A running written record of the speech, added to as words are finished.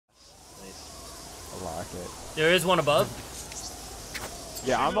Fuck it. There is one above.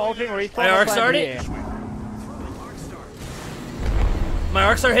 Yeah, I'm ulting respawn. My arc started. My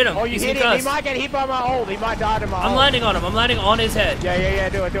arc star hit him. Oh, you hit him. He might get hit by my ult. He might die to my ult. I'm landing on him. I'm landing on his head. Yeah.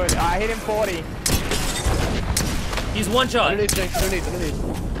 Do it. I hit him 40. He's one shot. Underneath.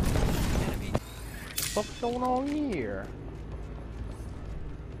 What's going on here?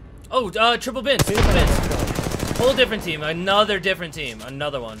 Oh, triple bins. Whole different team. Another different team.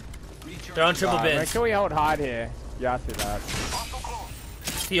 Another one. They're on triple bins. Make sure we hold hard here. Yeah, I see that.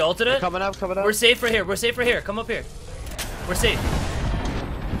 He ulted it. Coming up. We're safe right here. Come up here. We're safe.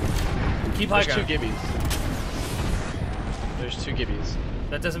 Keep high ground. There's two gibbies.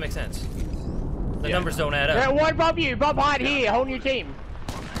 That doesn't make sense. The numbers don't add up. Yeah, one above you. Bob hide here. Whole new team.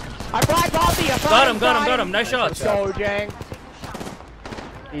 I fried Bobby. Got him. Nice shots. Let's go, Jank.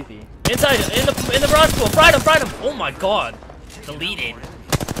 Easy. Inside, in the bronze pool. Fried him. Oh my god. Deleted.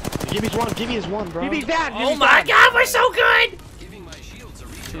 Gibby is one, bro. Gibby's down. Oh my god, we're so good!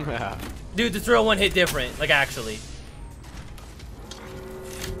 Dude, the throw one hit different. Like, actually.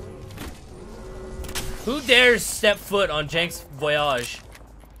 Who dares step foot on Jank's Voyage?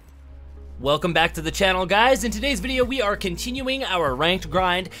 Welcome back to the channel, guys. In today's video, we are continuing our ranked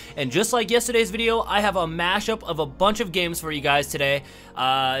grind, and just like yesterday's video, I have a mashup of a bunch of games for you guys today.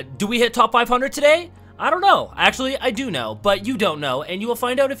 Do we hit top 500 today? I don't know. Actually, I do know, but you don't know, and you will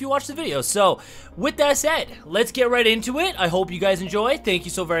find out if you watch the video. So, with that said, let's get right into it. I hope you guys enjoy. Thank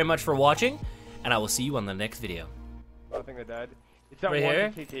you so very much for watching, and I will see you on the next video. I think they're dead. It's that right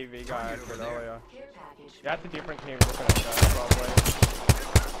here? TTV guy I heard earlier. Yeah, that's a different team looking at that,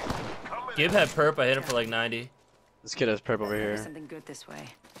 probably. Gib had perp. I hit him for like 90. This kid has perp over here. Something good this way.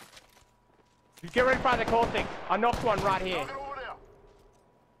 You get ready for the core thing. I knocked one right here.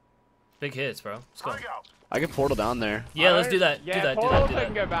 Big hits, bro. Let's go. I can portal down there. Yeah, let's do that. Yeah, do that. portal so you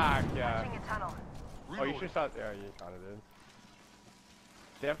can go back. Yeah. Oh, you should start. Yeah, you kind of did.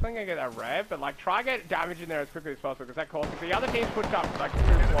 Definitely gonna get that red, but like try to get damage in there as quickly as possible because that core thing. The other team's pushed up like too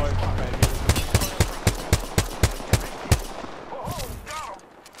close, maybe.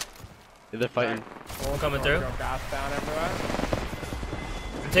 Yeah, they're fighting. One coming through. Gas down everywhere.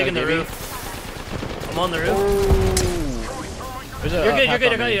 I'm taking the roof. I'm on the roof. You're good.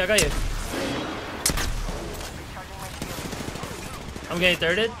 I got you. I'm getting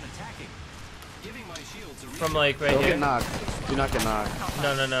thirded. From like right Don't here. get knocked. Do not get knocked.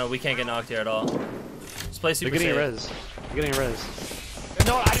 No. We can't get knocked here at all. Let's play super They're getting safe. You're getting res.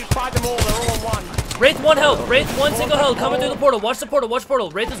 No, I just fired them all. They're all on one. Wraith one health. Wraith one single health. Coming through the portal. Watch the portal.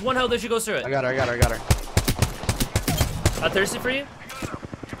 Wraith is one health as she goes through it. I got her. I'm thirsty for you.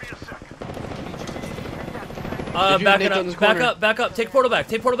 Back up. Take portal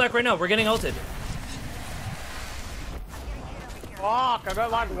back right now. We're getting ulted. Fuck, I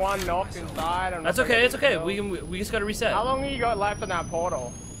got like one knocked inside. That's okay. It's okay. We just gotta reset. How long have you got left on that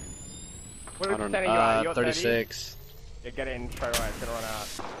portal? What percent are you at? 36. Yeah, get in straight away. It's gonna run out.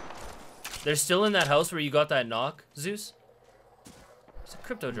 They're still in that house where you got that knock, Zeus. There's a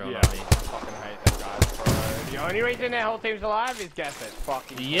crypto drone on me. I fucking hate them guys, bro. The only reason their whole team's alive is guess it.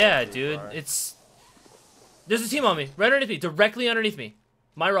 Fucking yeah, crazy, dude. bro. There's a team on me. Right underneath me. Directly underneath me.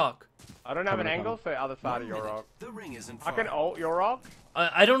 My rock. I don't have an angle, so the other side of your rock. The ring isn't I can ult your rock.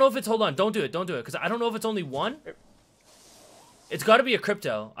 I don't know if it's... Hold on. Don't do it. Because I don't know if it's only one. It's got to be a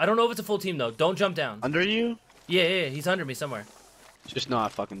crypto. I don't know if it's a full team, though. Don't jump down. Under you? Yeah. He's under me somewhere. Just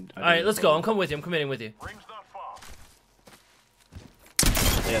not fucking. Alright, let's go. I'm coming with you. I'm committing with you. Ring's not far.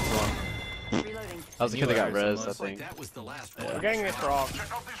 Yeah, it's one. Reloading. That was the kid that got res, I think. That was the last We're one. getting this rock.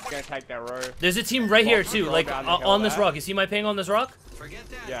 We're gonna take that row. There's a team right here, too. Like, on this that. rock. You see my ping on this rock? Forget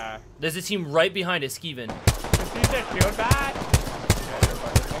that. Yeah. There's a team right behind it, Skeevin. Just use their shield bad.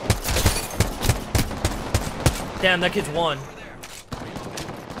 Damn, that kid's one.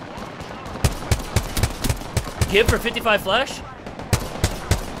 Give for 55 flash?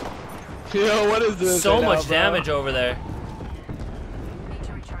 Yo, what is this? So much damage over there. Need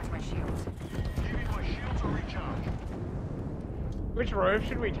to recharge my shields. Which roof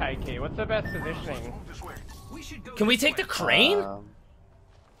should we take here? What's the best positioning? We should go Can we take the crane?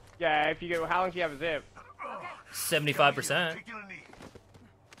 Yeah, if you go, how long do you have a zip? 75%.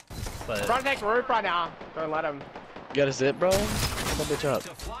 But Try to take roof right now. Don't let him. You got a zip, bro? Get that bitch up. to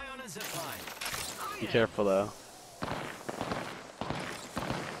fly on a zip line. Be careful, though.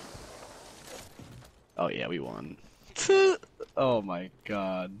 Oh, yeah, we won. Oh, my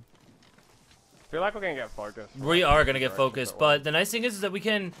God. I feel like we're gonna get focused. we are gonna get focused. But the nice thing is that we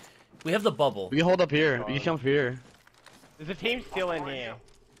have the bubble. We can hold up here. We can come up here. There's a team still in here.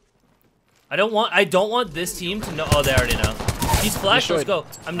 I don't want this team to know. Oh, they already know. He's flashed. Let's go.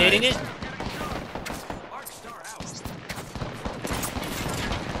 I'm nading it.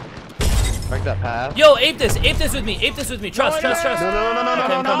 Break that path. Yo, ape this with me, trust. No. Okay,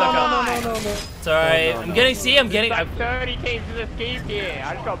 come back up. No. It's alright, I'm getting, There's like 30 teams in this game here.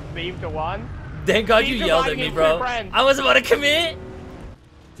 I just got beamed to one. Thank God you These are yelled my at me, two bro. friends. I was about to commit.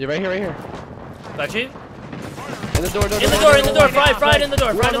 Yeah, right here. Got you? In the door, In the door, fried in the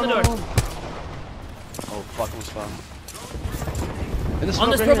door. Oh, fuck, I'm spawned. On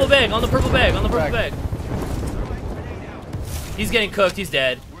this purple bag, on the purple bag. He's getting cooked, he's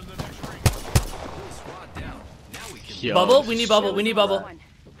dead. Yo, Bubble? We need bubble.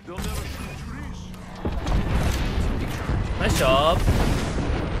 Nice job.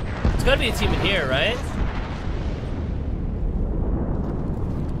 There's gotta be a team in here, right?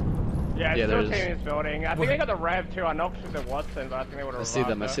 Yeah, Yeah, still there team is. in this building. I think they got the Rev too. I'm not sure if it Watson, but I think they would have I see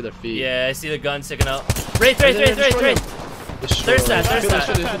them. I see their feet. Yeah, I see the gun sticking out. Wraith. Destroy There's that.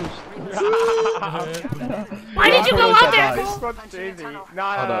 Why did you go out there? Squad's easy. No,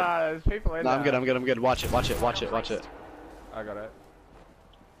 there's people in No, there. I'm good. Watch it. I got it.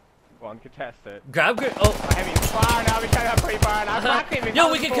 Go on, contest it. Oh. I have him fire now, we can't have pre-fire now. Fuck him,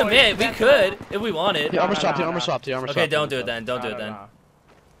 Yo, we could commit. We could if we wanted. Armor swap. Okay, don't do it then.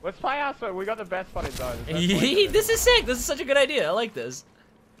 Let's play our spot. We got the best spotted zone. This is sick. This is such a good idea. I like this.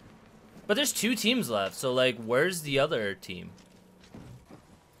 But there's 2 teams left, so like, where's the other team?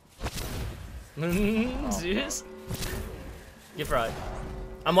 Zeus? Get fried.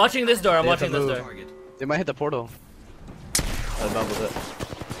 I'm watching this door. They might hit the portal. I bubbled it.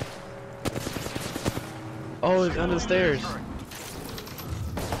 Oh, it's under the stairs.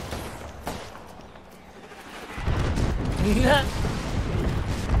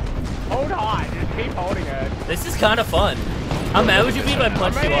 Hold on, just keep holding it. This is kind of fun. How mad would you be if I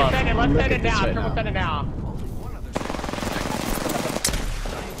punched you off? Let's send it now. Triple send it now.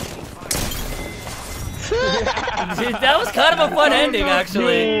 Dude, that was kind of a fun ending,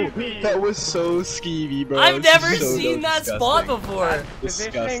 actually. That was so skeevy, bro. I've never seen that spot before.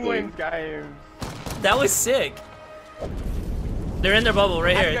 Positioning wins games. That was sick. They're in their bubble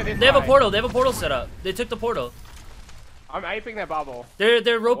right here. this They have a way. portal. They have a portal set up. They took the portal. I'm aping that bubble.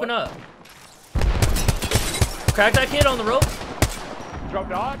 They're roping up. Crack that kid on the rope. Drop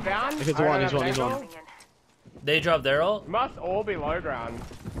dog down. He's one. They dropped their ult. Must all be low ground.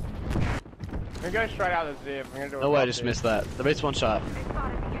 I'm gonna go straight out of the zip. I'm gonna do a No way, I drop just zip. missed that. The rate's one shot.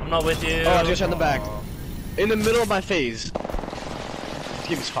 I'm not with you. Oh, I just shot in the back. In the middle of my phase. Let's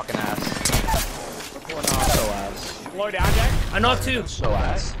give his fucking ass. So ass. Slow down, Jack. I knocked 2. So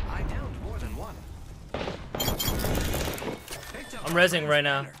ass. I downed more than one. I'm rezzing right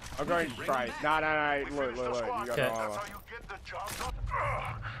now. I'm going straight. No. Look. You got Okay. no armor.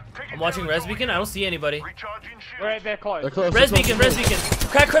 I'm watching Res Beacon. I don't see anybody. Wait, they're close. They're close. Res Beacon.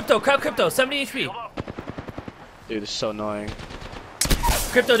 Crack crypto. 70 HP. Dude, it's so annoying.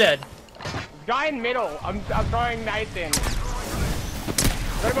 Crypto dead. Guy in middle. I'm throwing nades in.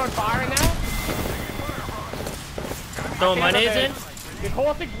 Is everyone firing now? Throwing my nades in. The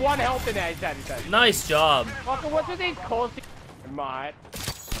caustic's 1 health in there, he said. Nice job. Fucker, what's with these caustic? Might.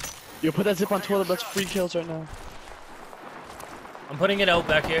 Yo, put that zip on toilet. That's free kills right now. I'm putting it out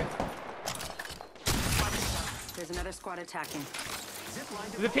back here. There's another squad attacking.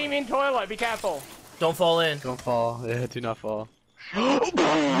 There's a team in toilet, be careful. Don't fall in. Don't fall. Yeah, do not fall.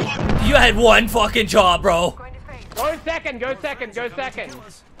 You had 1 fucking job, bro. Go second. They're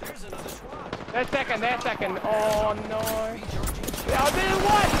second. Oh no. Oh, the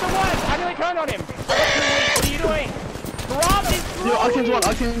one. I nearly turned on him. What are you doing? Drop this. Yo, Arcane's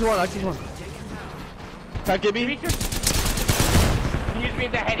one. Can I get me? Can you use me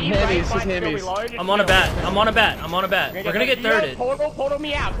as a heady? Heavies, Right, just mine's still heavies. reloaded. I'm on a bat. We're gonna get thirded. Portal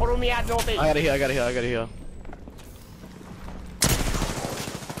me out northeast. I gotta heal.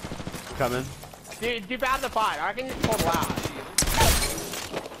 Coming. Dip out of the fight. I can just portal out.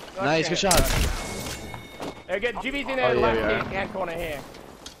 Nice, good shot. Get Jimmy's in the left hand corner here.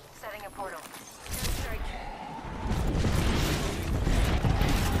 Setting a portal.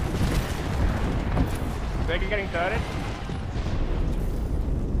 They're getting thirded.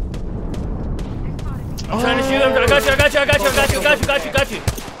 I'm trying to shoot him. I got you.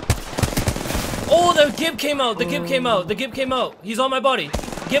 Oh, the Gib came out. He's on my body.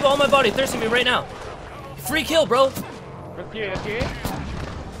 Gib on my body. Thirsting me right now. Free kill, bro. That's you.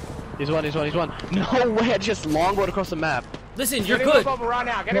 He's one. No way, I just longboard across the map. Listen, you're Get him good. a bubble right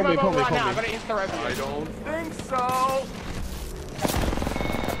now. Get him a bubble right now. I'm Pull gonna me. insta-rev you. I don't think so.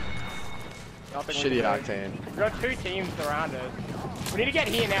 Shitty Octane. We've got 2 teams around us. We need to get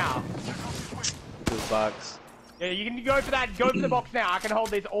here now. This box. Yeah, you can go for that. Go for the box now. I can hold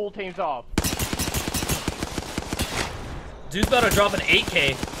these all teams off. Dude's about to drop an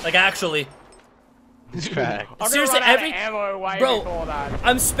 8K. Like, actually. He's cracked. Seriously, bro, That.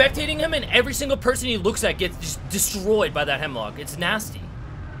 I'm spectating him, and every single person he looks at gets just destroyed by that hemlock. It's nasty.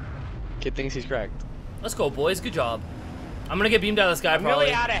 Kid thinks he's cracked. Let's go, boys. Good job. I'm gonna get beamed out of this guy, I'm probably.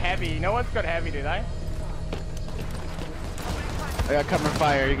 really out of heavy. No one's got heavy, do they? I got cover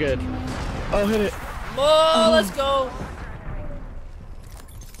fire. You're good. Oh, hit it. Oh, let's go.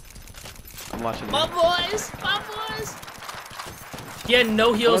 I'm watching. My boys. My boys. He had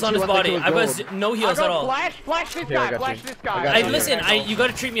no heals on his body. I was no heals at all. Flash this Here, I guy. got Flash you. this I guy. got you. Listen, you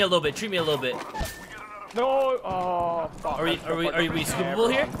gotta treat me a little bit. Treat me a little bit. No. Oh, fuck. Are we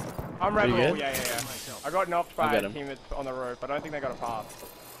scoopable here? I'm Are you rebel. good? Yeah. I got knocked by got a him. teammates on the roof. I don't think they got a pass.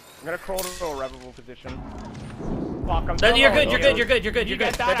 I'm gonna crawl to a rebel position. Fuck, I'm still You're low good. on You're heals. good. You're good. You're good. You're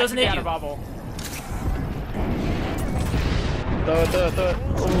good. That doesn't hit Out you. of bubble. Throw it.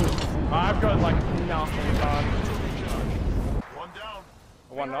 I've got like nothing done. One down.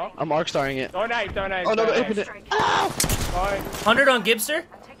 One knock. I'm arc starring it. Donate. Oh no, but open it. Fine. 100 on Gibster.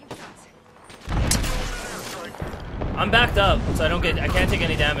 I'm backed up, so I can't take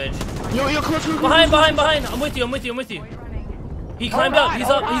any damage. Yo, close. Behind. I'm with you. He climbed up. He's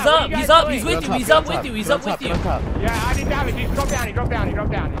up. He's with you. He's up with you. Yeah, I did damage. He dropped down. He's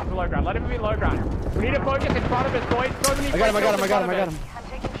below ground. Let him be low ground. We need to focus in front of us, boys. Throw them I got him. I'm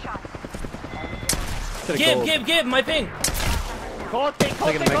taking shots. Gib, my ping. Call stick.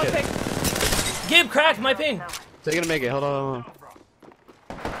 Gib cracked my ping. They're gonna make it. Hold on.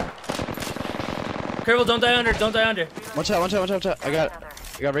 Careful, don't die under. Watch out. I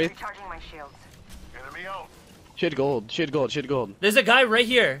got Wraith. Recharging my shields. Enemy out. She had gold. There's a guy right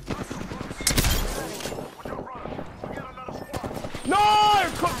here. No!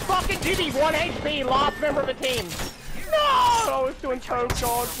 Fucking Jimmy, 1 HP, last member of the team. No! I was doing so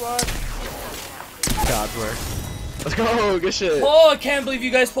God's work. God's work. Let's go. Good shit. Oh, I can't believe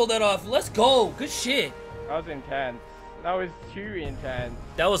you guys pulled that off. Let's go. Good shit. That was intense. That was too intense.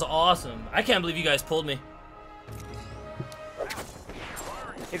 That was awesome. I can't believe you guys pulled me.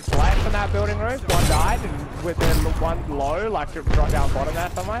 It's flat from that building roof. One died, and with the one low, like it dropped down bottom there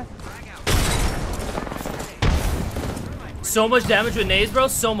somewhere. So much damage with nades, bro.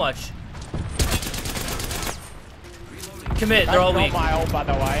 So much. Commit. They're all weak. My ult, by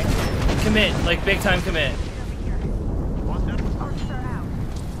the way. Commit. Like big time commit.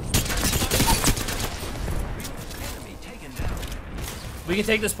 We can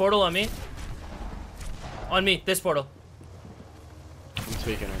take this portal on me. On me. This portal. I'm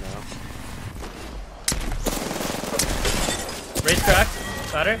tweaking right now. Race cracked.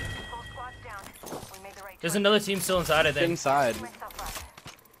 Got her. Full squad's down. We made the right There's choice. another team still inside, I think. Inside. Myself up.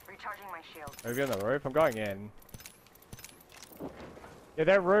 Recharging my shields. Maybe on the roof. I'm going in. Yeah,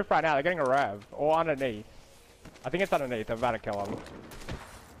 they're roof right now. They're getting a rev. Or underneath. I think it's underneath. I'm about to kill them.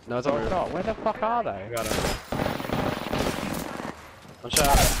 No, it's Oh, over. it's not. Where the fuck are they? Got him. One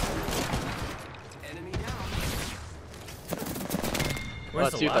shot. Enemy down. Where's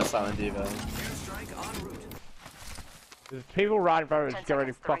Let's the see if that's last? silent diva. Airstrike en route. There's people right in front of us. 10 Get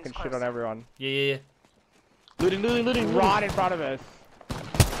ready to seconds, the fucking ring's shit close. on everyone. Yeah. Looting. Right in front of us.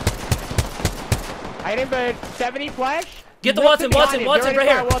 I hit him for 70 flash. Get the Watson Watson behind him. right Get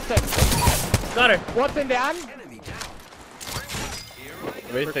here. ready for Watson. Got her. Watson down. Enemy down.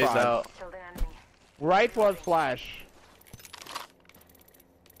 Wraith phased out. Killed an enemy. Wraith was flash.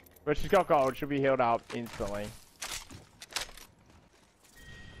 But she's got gold. She'll be healed up instantly.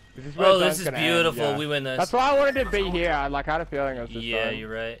 This is where Oh, zone's this is gonna end, beautiful. yeah. We win this. That's why I wanted to be here. I had a feeling it was this Yeah, zone. you're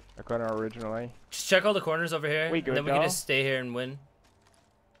right. I couldn't originally. Just check all the corners over here. We and good, then we can though? just stay here and win.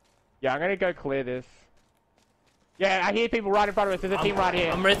 Yeah, I'm gonna go clear this. Yeah, I hear people right in front of us. There's a team right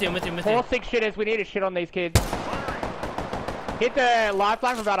here. I'm with you. 4-6 shitters. We need to shit on these kids. Hit the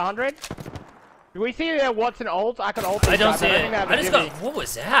lifeline for about 100. Do we see their Watson ult? I can ult these I don't guys. see think it. they have a I just jimmy. got. What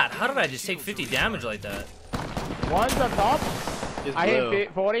was that? How did I just take 50 damage like that? One's on top. He's I blue.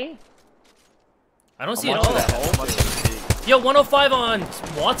 hit 40. I don't see it Watch all. that ult. Watch that peek. Yo, 105 on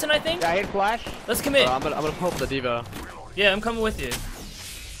Watson, I think. Yeah, I hit flash. Let's commit. I'm gonna pull up the diva. Yeah, I'm coming with you.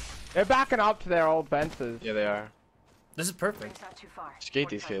 They're backing up to their old fences. Yeah, they are. This is perfect. Ring's not too far. Skate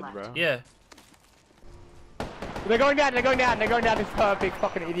these 45 kids, left. bro. Yeah. They're going down. This perfect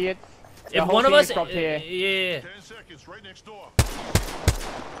fucking idiots. The If whole one of team us, is dropped here. yeah. 10 seconds, right next door.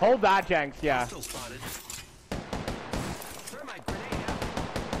 Hold that, Janks. Yeah. Still spotted. Thermite grenade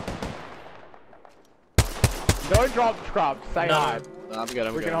out. Don't drop scrubs. Say No. hi. No, I'm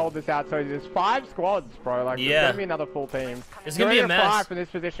good. We can hold this out. So there's 5 squads, bro. Like, Yeah. there's gonna be another full team. It's gonna be a mess. 5 from this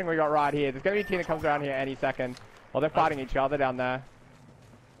position we got right here. There's gonna be a team that comes around here any second. Well, they're fighting each other down there.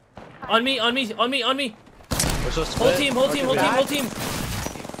 On me. We're so Whole split. team. Roger that.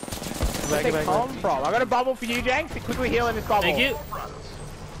 Where'd they come from? I got a bubble for you, Janks. Quickly heal in this bubble. Thank you.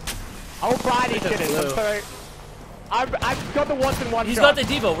 I will buy these shit. I've got the once in one He's shot. got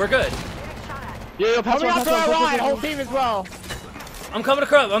the Devo. We're good. Yeah, pass Coming up to our right, whole team as well. I'm coming to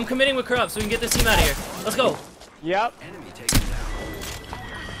Corrupt. I'm committing with Corrupt so we can get this team out of here. Let's go. Yep. Enemy taken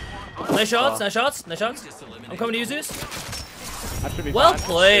down. Nice shots. Nice shots. Nice shots. Just eliminate. I'm coming to use this. That should be Well fine.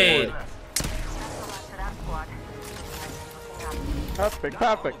 played. Perfect,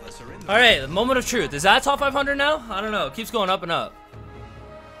 perfect. All of us are in All right, moment of truth. Is that top 500 now? I don't know. It keeps going up and up.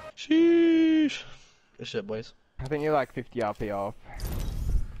 Sheesh. Good shit, boys. I think you're like 50 RP off.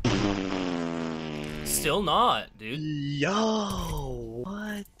 Still not, dude. Yo,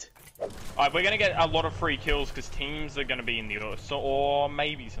 what? Alright, we're gonna get a lot of free kills because teams are gonna be in the so or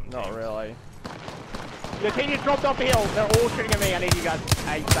maybe some teams. Not really. Your team just dropped off the hill. They're all shooting at me. I need you guys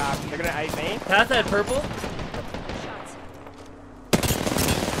ASAP. They're gonna aid me. Path that purple.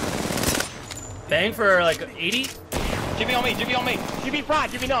 Bang for like 80. Jimmy on me, Jimmy on me. Jimmy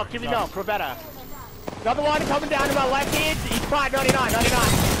front, Jimmy knock, we're better. Another one coming down to my left here. He's front, 99. Bang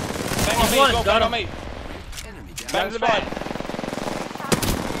on He's me, one, as well, got bang him. on me. enemy down. Bang the spot.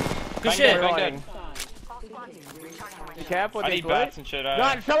 Good Bang shit. dead, bang dead. Be careful with I these need bats and shit.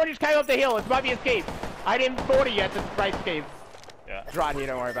 No, someone just came up the hill. It might be a Skeeve. I didn't 40 yet to spray Skeeve. Yeah. He's right here,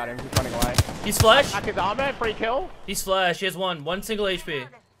 don't worry about him. He's running away. He's flash. Hack his armor, free kill. He's flash. He has one single HP.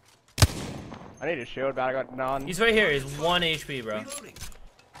 I need a shield, but I got none. He's right here. He's 1 HP, bro. I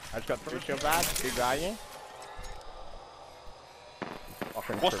just got 3 shield bats. Big value.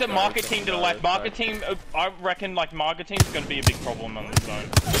 What's the market team to the left? Market team, I reckon like market team's gonna be a big problem on the zone.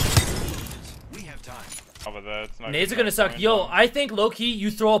 We have time. Over there, it's no Nades are gonna suck. Yo, I think low key you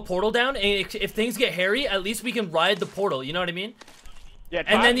throw a portal down, and if things get hairy, at least we can ride the portal. You know what I mean? Yeah,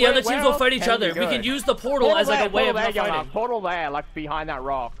 And then the other teams will else fight each can other. We go? can use the portal as like a way of not fighting. Portal there, like behind that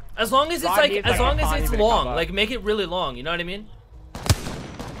rock. As long as it's Right like, here's as like a long as tiny it's bit of long, cover. like make it really long. You know what I mean?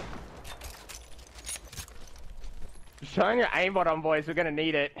 Just turn your aimbot on, boys. We're gonna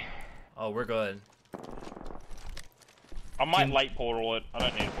need it. Oh, we're good. I might late portal it. I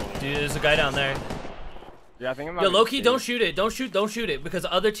don't need a portal. Dude, there's a guy down there. Yeah, I think it might Yo, be low key, Steve. don't shoot it. Don't shoot it because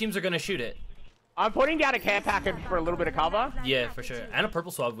other teams are gonna shoot it. I'm putting down a care package for a little bit of cover. Yeah, for sure. And a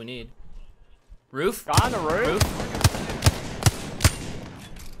purple swab we need. Roof. Guy on the roof. Roof.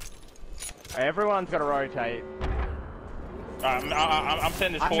 Everyone's gotta rotate. I'm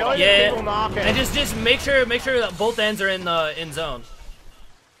sending this I know portal. there's Yeah. people marking. And just make sure that both ends are in the zone.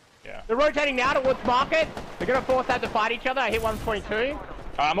 Yeah. They're rotating now towards market. They're gonna force that to fight each other. I hit 122.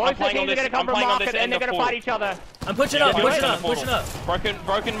 I'm Most of the playing on teams are this. gonna come I'm from playing on market this and end they're of gonna portal. fight each other. I'm pushing Yeah, up, I'm pushing in the up, pushing portal.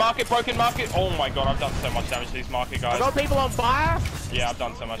 up. Broken market. Oh my god, I've done so much damage to these market I guys. got people on fire. Yeah, I've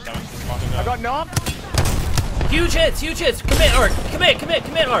done so much damage to these market I guys. got knocked. Huge hits. Commit, Arc.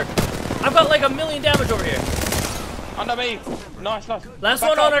 Commit, Arc. I've got like 1,000,000 damage over here. Under me. Nice. Last Back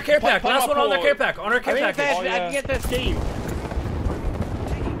one on up. our care pack. Play Last my one on our portal. care pack. On our care I package. think it's a scheme.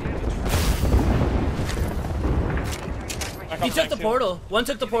 He took the portal. One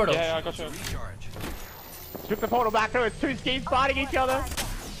took the portal. Yeah, I got you. Recharge. Took the portal back through. It's 2 schemes fighting each other.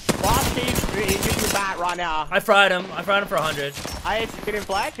 Last scheme, he's using the bat right now. I fried him for 100. I hit him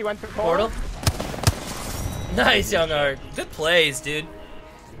flash. He went through portal. Portal. Nice, young Arc. Good plays, dude.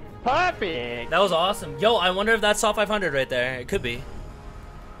 Perfect. That was awesome. Yo, I wonder if that's top 500 right there. It could be.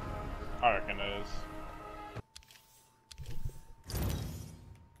 I reckon it is.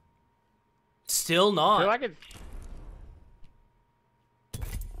 Still I feel not. like it's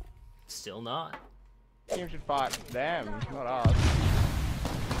Still not. team should fight them, not us.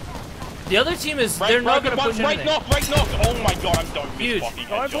 The other team is, they're not gonna push Right anything. knock. Oh my god, I'm don't Huge. miss fucking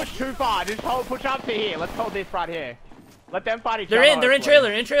Don't headshot. push too far. Just push up to here. Let's hold this right here. Let them fight each They're other. in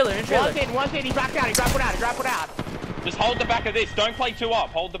hopefully. trailer. One's in. He backed out. He grab it out. Just hold the back of this. Don't play two up.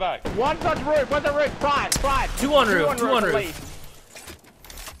 Hold the back. One's on roof. Pride. Two on roof. at least.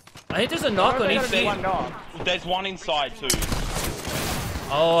 I think there's a knock on There's each gotta be team. one knock. There's one inside too.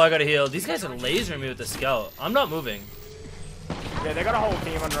 Oh, I gotta heal. These guys are lasering me with the scout. I'm not moving. Yeah, they got a whole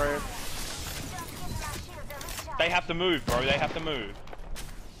team on roof. They have to move, bro. They have to move.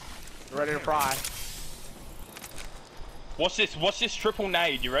 They're ready to fry. Watch this triple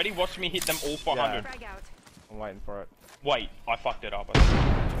nade. You ready? Watch me hit them all for 100. I'm waiting for it. Wait, I fucked it up.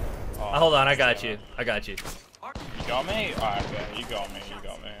 Hold on, I got you. You got me? Alright, yeah, you got me.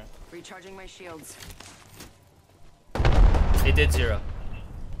 Recharging my shields. It did 0.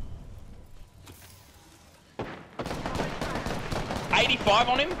 85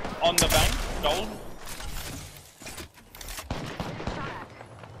 on him, on the bank, gold.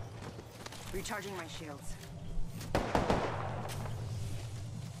 Recharging my shields.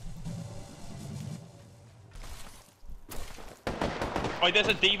 Oh, there's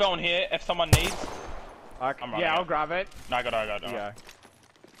a Devo in here if someone needs. Okay. I'm running Yeah, it. I'll grab it. No, I got it. Yeah.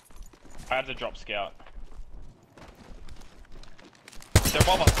 I had to drop scout.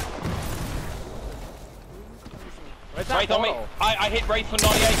 Revolver. Where's that Wraith on me. portal? I hit Wraith for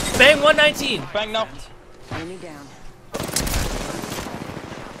 98. Bang, 119. Bang, no. Enemy down.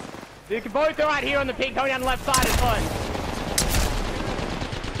 You can both go right here on the pig, going down the left side is fun.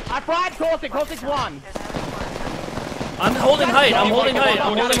 I fried Caustic 1. I'm holding height. I'm holding height.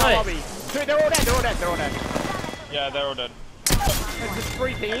 I'm holding height. Dude, they're all dead. Yeah, they're all dead. There's just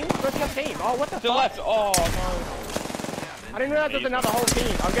 3 teams? Where's the other team? Oh, what the To the fuck? left. Oh, no. I didn't realize there's another whole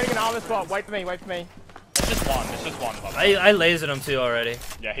team. I'm getting an armor spot. Wait for me. It's just one. Bubba. I lasered him too already.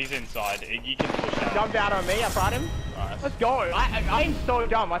 Yeah, he's inside. You can push down. Jumped out on me. I fried him. Nice. Let's go. I'm so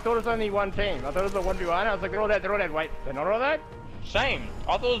dumb. I thought it was only one team. I thought it was a 1v1. I was like, they're all dead. Wait, they're not all dead? Same.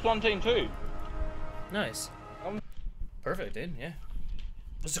 I thought it was one team too. Nice. Perfect, dude. Yeah.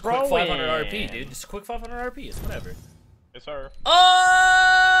 Just a Throw quick 500 in. RP, dude. Just a quick 500 RP. It's whatever. Yes, sir.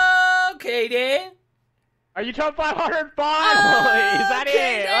 Okay, then. Are you top 500 finally? Is that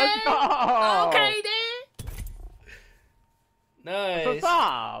Okay, it? Let's go. Okay, then. Nice. What's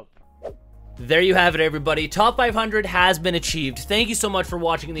up? There you have it, everybody. Top 500 has been achieved. Thank you so much for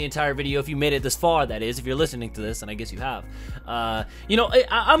watching the entire video. If you made it this far, that is. If you're listening to this, and I guess you have. You know,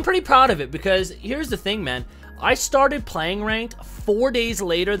 I'm pretty proud of it because here's the thing, man. I started playing ranked 4 days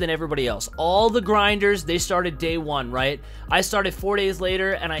later than everybody else. All the grinders, they started day 1, right? I started 4 days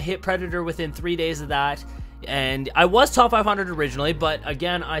later, and I hit Predator within 3 days of that. And I was top 500 originally, but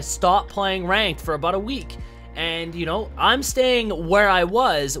again, I stopped playing ranked for about a week. And, you know, I'm staying where I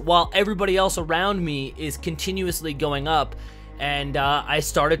was while everybody else around me is continuously going up. And I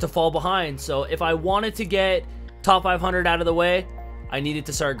started to fall behind. So if I wanted to get top 500 out of the way, I needed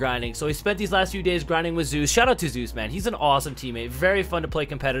to start grinding. So we spent these last few days grinding with Zeus. Shout out to Zeus, man. He's an awesome teammate. Very fun to play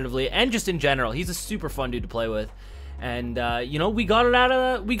competitively and just in general. He's a super fun dude to play with. And you know, we got it out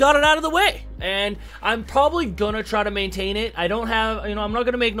of the way. And I'm probably gonna try to maintain it. I don't have, you know, I'm not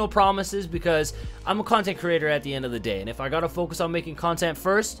gonna make no promises because I'm a content creator at the end of the day. And if I gotta focus on making content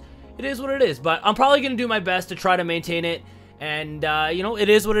first, it is what it is. But I'm probably gonna do my best to try to maintain it. And you know, it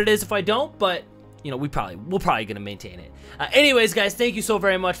is what it is if I don't, but you know, we're probably gonna maintain it. Anyways, guys, thank you so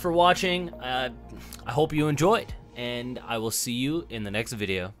very much for watching. I hope you enjoyed, and I will see you in the next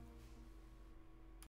video.